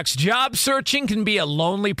Jonas Knox. Job searching can be a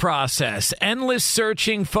lonely process. Endless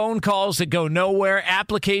searching, phone calls that go nowhere,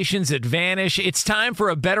 applications that vanish. It's time for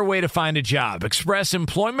a better way to find a job. Express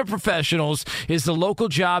Employment Professionals is the local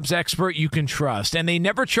jobs expert you can trust, and they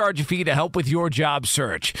never charge a fee to help with your job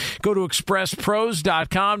search. Go to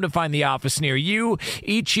expresspros.com to find the office near you.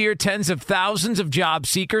 Each year, tens of thousands of job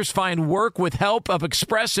seekers find work with help of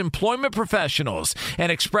Express Employment Professionals,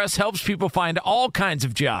 and Express helps people find all kinds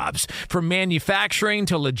of jobs, from manufacturing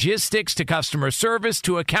to logistics to customer service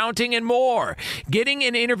to accounting and more. Getting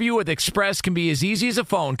an interview with Express can be as easy as a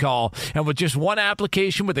phone call, and with just one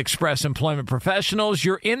application with Express Employment Professionals,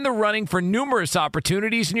 you're in the running for numerous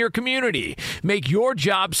opportunities in your community. Make your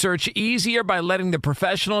job search easier by letting the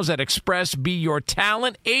professionals at Express be your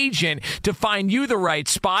talent agent to find you the right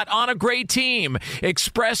spot on a great team.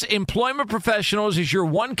 Express Employment Professionals is your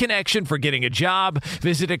one connection for getting a job.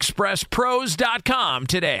 Visit expresspros.com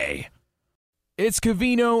today. It's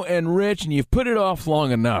Covino and Rich, and you've put it off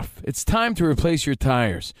long enough. It's time to replace your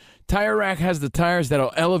tires. Tire Rack has the tires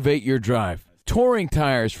that'll elevate your drive. Touring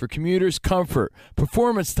tires for commuters' comfort,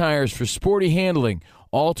 performance tires for sporty handling,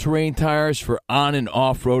 all-terrain tires for on- and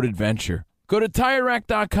off-road adventure. Go to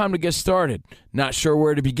TireRack.com to get started. Not sure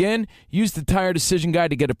where to begin? Use the Tire Decision Guide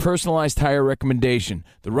to get a personalized tire recommendation.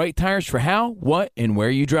 The right tires for how, what, and where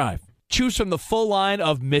you drive. Choose from the full line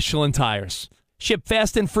of Michelin tires. Ship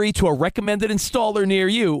fast and free to a recommended installer near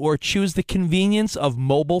you, or choose the convenience of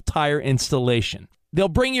mobile tire installation. They'll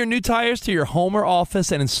bring your new tires to your home or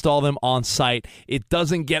office and install them on site. It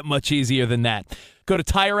doesn't get much easier than that. Go to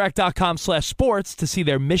TireRack.com/sports to see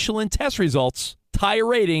their Michelin test results, tire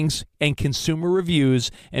ratings, and consumer reviews,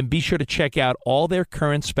 and be sure to check out all their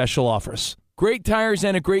current special offers. Great tires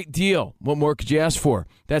and a great deal. What more could you ask for?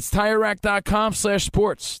 That's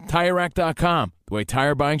TireRack.com/sports. TireRack.com, the way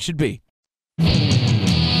tire buying should be.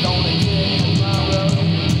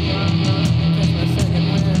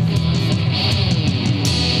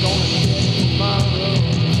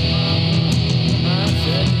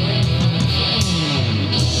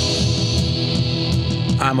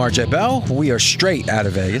 I'm RJ Bell. We are straight out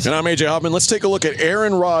of Vegas. And I'm AJ Hoffman. Let's take a look at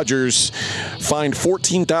Aaron Rodgers, fined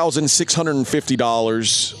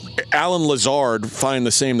 $14,650. Alan Lazard fined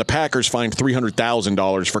the same. The Packers fined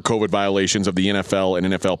 $300,000 for COVID violations of the NFL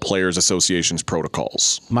and NFL Players Association's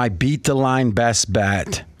protocols. My beat the line best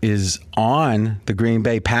bet is on the Green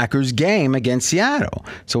Bay Packers game against Seattle.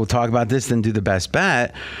 So we'll talk about this, then do the best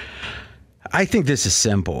bet. I think this is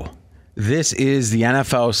simple. This is the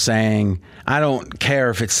NFL saying, I don't care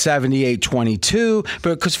if it's 78-22,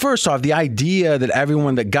 but because first off, the idea that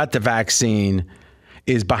everyone that got the vaccine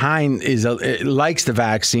likes the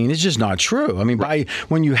vaccine is just not true. I mean,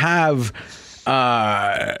 when you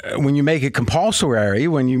make it compulsory,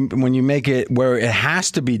 when you make it where it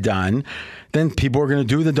has to be done, then people are going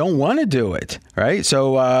to do that don't want to do it, right?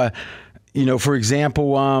 So, for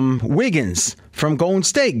example, Wiggins from Golden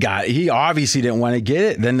State he obviously didn't want to get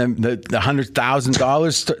it. Then the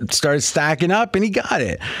 $100,000 started stacking up and he got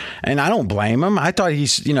it. And I don't blame him. I thought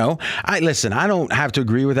listen, I don't have to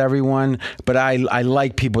agree with everyone, but I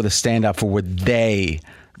like people to stand up for what they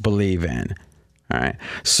believe in. All right.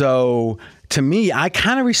 So to me, I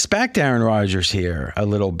kind of respect Aaron Rodgers here a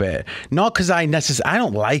little bit. Not because I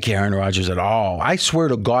don't like Aaron Rodgers at all. I swear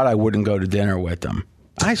to God, I wouldn't go to dinner with him.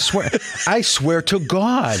 I swear to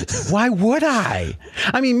God. Why would I?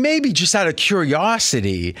 I mean, maybe just out of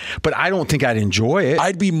curiosity, but I don't think I'd enjoy it.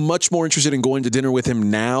 I'd be much more interested in going to dinner with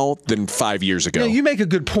him now than 5 years ago. Yeah, you make a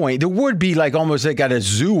good point. There would be like almost like at a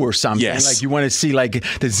zoo or something. Yes. Like you want to see like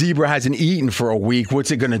the zebra hasn't eaten for a week.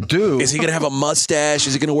 What's it going to do? Is he going to have a mustache?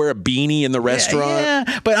 Is he going to wear a beanie in the restaurant?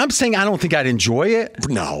 Yeah, but I'm saying I don't think I'd enjoy it.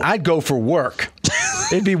 No. I'd go for work.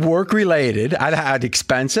 It'd be work related. I'd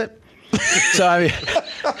expense it. So, I mean,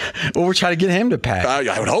 well, we're trying to get him to pay.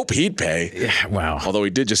 I would hope he'd pay. Yeah, well. Although he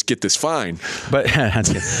did just get this fine. But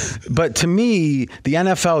to me, the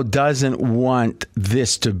NFL doesn't want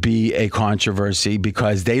this to be a controversy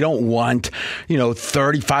because they don't want,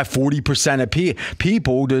 35, 40% of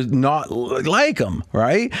people to not like them,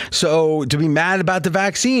 right? So to be mad about the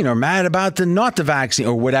vaccine or mad about not the vaccine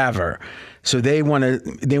or whatever. So they want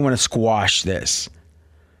to squash this,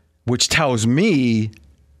 which tells me...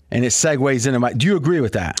 And it segues into my... Do you agree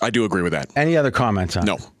with that? I do agree with that. Any other comments on it?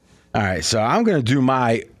 No. All right, so I'm going to do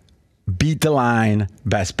my beat the line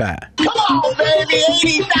best bet. Come on, baby,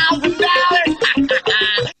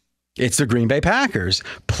 $80,000. It's the Green Bay Packers.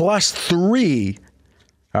 +3.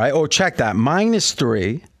 All right, check that.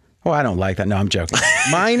 -3. Oh, I don't like that. No, I'm joking.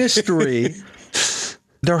 -3.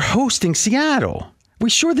 They're hosting Seattle. We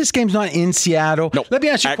sure this game's not in Seattle? No. Let me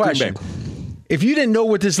ask you a question. If you didn't know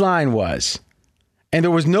what this line was... and there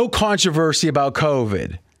was no controversy about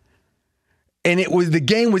COVID, and the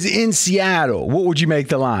game was in Seattle, what would you make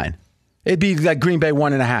the line? It'd be like Green Bay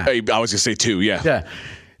 1.5. I was going to say 2, yeah. Yeah.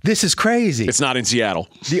 This is crazy. It's not in Seattle.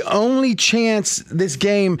 The only chance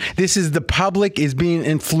the public is being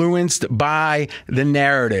influenced by the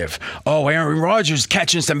narrative. Oh, Aaron Rodgers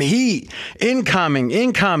catching some heat. Incoming.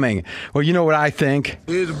 Well, you know what I think?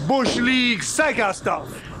 It's Bush League psycho stuff.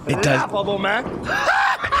 It does. Laughable, man.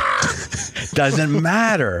 Doesn't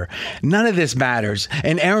matter. None of this matters.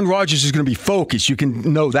 And Aaron Rodgers is going to be focused. You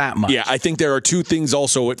can know that much. Yeah, I think there are two things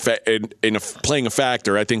also in playing a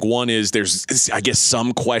factor. I think one is there's, I guess,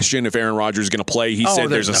 some question if Aaron Rodgers is going to play. He said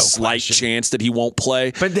there's a slight chance that he won't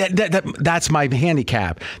play. But that's my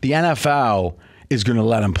handicap. The NFL is going to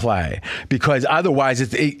let him play because otherwise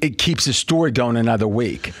it keeps the story going another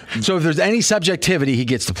week. So if there's any subjectivity, he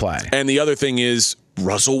gets to play. And the other thing is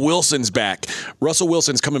Russell Wilson's back. Russell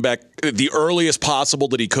Wilson's coming back the earliest possible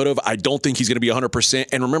that he could have. I don't think he's going to be 100%.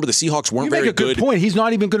 And remember, the Seahawks weren't very good. You make a good point. He's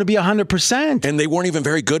not even going to be 100%. And they weren't even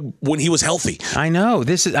very good when he was healthy. I know.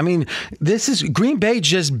 This is Green Bay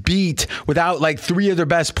just beat, without like 3 of their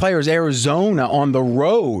best players, Arizona on the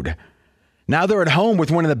road. Now they're at home with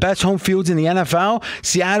one of the best home fields in the NFL.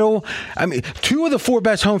 Seattle, 2 of the 4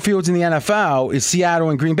 best home fields in the NFL is Seattle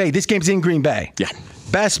and Green Bay. This game's in Green Bay. Yeah.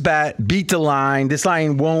 Best bet, beat the line. This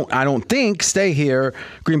line won't, I don't think, stay here.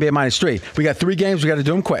 Green Bay -3. We got 3 games. We got to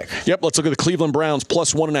do them quick. Yep, let's look at the Cleveland Browns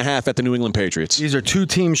 +1.5 at the New England Patriots. These are 2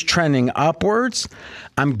 teams trending upwards.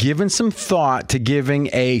 I'm giving some thought to giving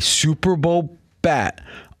a Super Bowl bet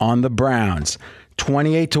on the Browns.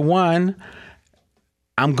 28-1.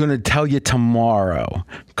 I'm going to tell you tomorrow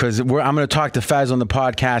because I'm going to talk to Fez on the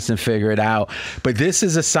podcast and figure it out. But this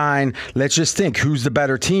is a sign. Let's just think who's the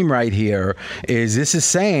better team right here. This is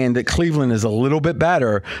saying that Cleveland is a little bit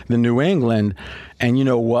better than New England. And you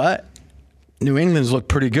know what? New England's looked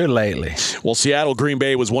pretty good lately. Well, Seattle-Green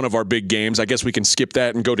Bay was one of our big games. I guess we can skip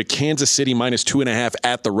that and go to Kansas City -2.5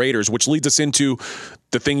 at the Raiders, which leads us into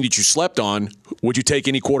the thing that you slept on. Would you take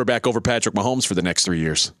any quarterback over Patrick Mahomes for the next 3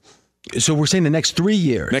 years? So we're saying the next 3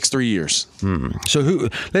 years. Next 3 years. So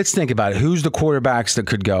let's think about it. Who's the quarterbacks that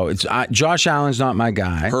could go? It's Josh Allen's not my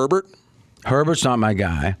guy. Herbert's not my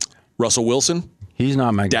guy. Russell Wilson. He's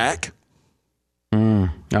not my guy. Dak. All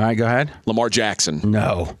right, go ahead. Lamar Jackson.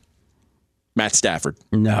 No. Matt Stafford.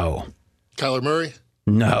 No. Kyler Murray.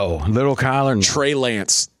 No. Little Kyler. No. Trey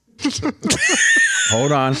Lance.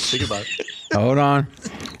 Hold on. Think about it. Hold on.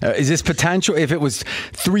 Is this potential? If it was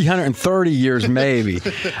 330 years, maybe.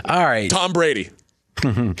 All right. Tom Brady.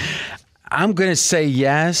 I'm going to say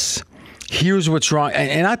yes. Here's what's wrong.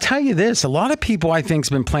 And I'll tell you this. A lot of people, I think,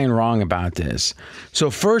 have been playing wrong about this. So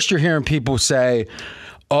first you're hearing people say,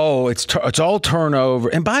 oh, it's all turnover.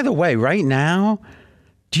 And by the way, right now,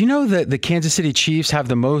 do you know that the Kansas City Chiefs have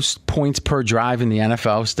the most points per drive in the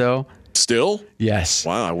NFL still? Still? Yes.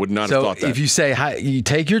 Wow, I would not have thought that. So if you say, you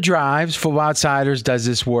take your drives, Football Outsiders does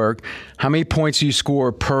this work, how many points do you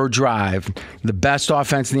score per drive? The best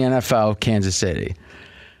offense in the NFL, Kansas City.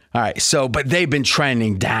 All right, but they've been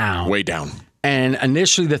trending down. Way down. And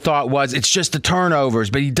initially the thought was it's just the turnovers,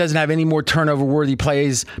 but he doesn't have any more turnover-worthy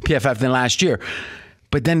plays, PFF, than last year.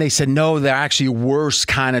 But then they said, no, they're actually worse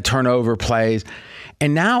kind of turnover plays.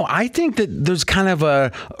 And now I think that there's kind of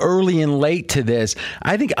a early and late to this.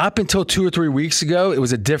 I think up until 2 or 3 weeks ago, it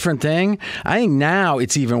was a different thing. I think now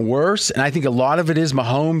it's even worse. And I think a lot of it is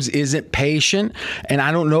Mahomes isn't patient. And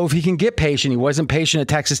I don't know if he can get patient. He wasn't patient at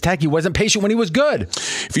Texas Tech. He wasn't patient when he was good.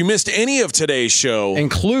 If you missed any of today's show,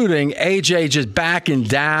 including AJ just backing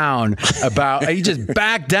down he just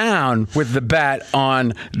backed down with the bet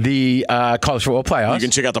on the college football playoffs. You can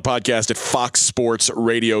check out the podcast at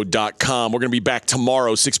foxsportsradio.com. We're going to be back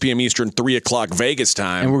tomorrow, 6 p.m. Eastern, 3 o'clock Vegas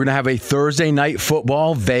time. And we're going to have a Thursday night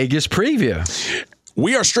football Vegas preview.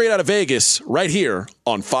 We are straight out of Vegas right here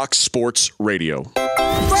on Fox Sports Radio.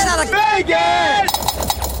 Straight out of Vegas!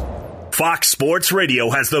 Fox Sports Radio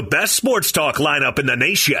has the best sports talk lineup in the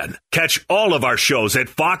nation. Catch all of our shows at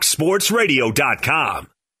foxsportsradio.com.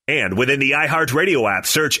 And within the iHeartRadio app,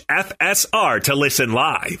 search FSR to listen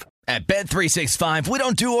live. At Bet365, we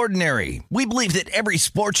don't do ordinary. We believe that every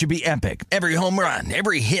sport should be epic. Every home run,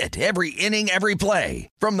 every hit, every inning, every play.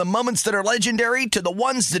 From the moments that are legendary to the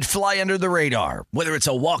ones that fly under the radar. Whether it's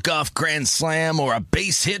a walk-off grand slam or a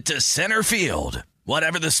base hit to center field.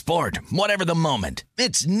 Whatever the sport, whatever the moment,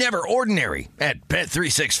 it's never ordinary at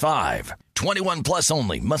Bet365. 21 plus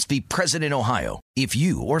only. Must be present in Ohio. If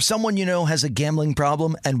you or someone you know has a gambling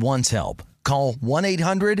problem and wants help, call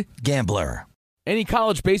 1-800-GAMBLER. Any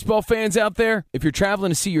college baseball fans out there? If you're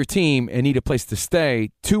traveling to see your team and need a place to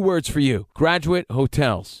stay, 2 words for you: Graduate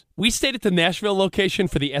Hotels. We stayed at the Nashville location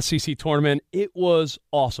for the SEC tournament. It was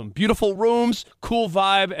awesome. Beautiful rooms, cool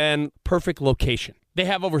vibe, and perfect location. They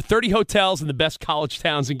have over 30 hotels in the best college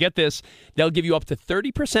towns, and get this, they'll give you up to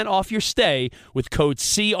 30% off your stay with code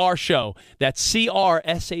CRSHOW. That's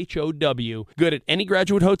CRSHOW. Good at any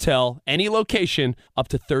Graduate Hotel, any location, up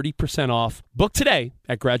to 30% off. Book today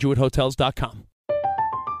at graduatehotels.com.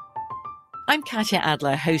 I'm Katya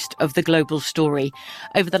Adler, host of The Global Story.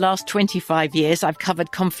 Over the last 25 years, I've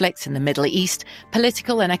covered conflicts in the Middle East,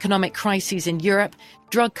 political and economic crises in Europe,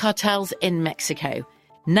 drug cartels in Mexico.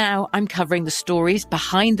 Now I'm covering the stories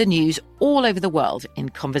behind the news all over the world in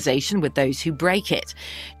conversation with those who break it.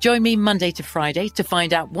 Join me Monday to Friday to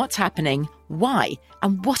find out what's happening, why,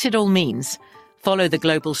 and what it all means. Follow The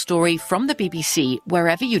Global Story from the BBC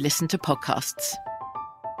wherever you listen to podcasts.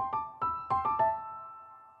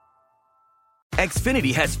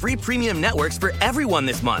 Xfinity has free premium networks for everyone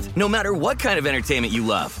this month, no matter what kind of entertainment you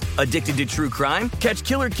love. Addicted to true crime? Catch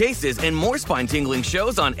killer cases and more spine-tingling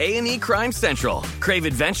shows on A&E Crime Central. Crave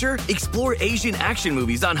adventure? Explore Asian action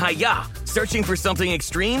movies on Hi-Ya. Searching for something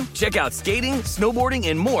extreme? Check out skating, snowboarding,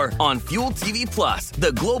 and more on Fuel TV Plus,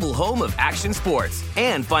 the global home of action sports.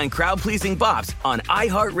 And find crowd-pleasing bops on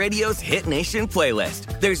iHeartRadio's Hit Nation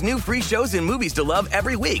playlist. There's new free shows and movies to love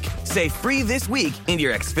every week. Say free this week in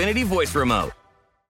your Xfinity voice remote.